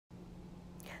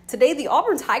Today, the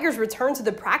Auburn Tigers returned to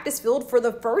the practice field for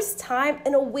the first time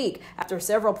in a week after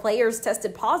several players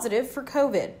tested positive for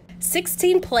COVID.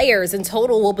 16 players in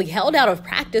total will be held out of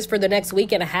practice for the next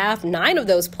week and a half. 9 of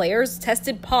those players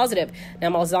tested positive. Now,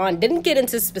 Malzahn didn't get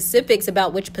into specifics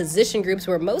about which position groups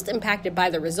were most impacted by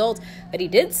the results, but he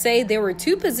did say there were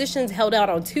 2 positions held out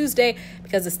on Tuesday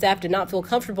because the staff did not feel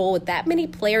comfortable with that many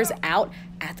players out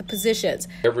at the positions.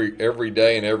 Every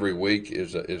day and every week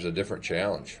is a different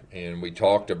challenge, and we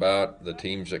talked about the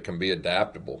teams that can be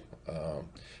adaptable.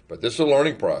 But this is a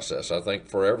learning process, I think,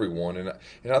 for everyone, and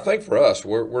I think for us,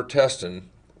 we're testing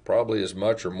probably as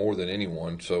much or more than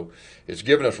anyone. So it's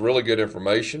given us really good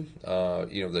information.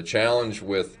 The challenge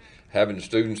with having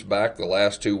students back the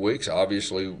last 2 weeks,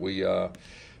 obviously we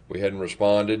hadn't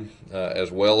responded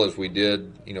as well as we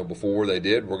did, before they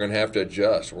did. We're going to have to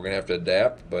adjust. We're going to have to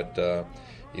adapt, but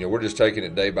we're just taking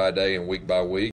it day by day and week by week.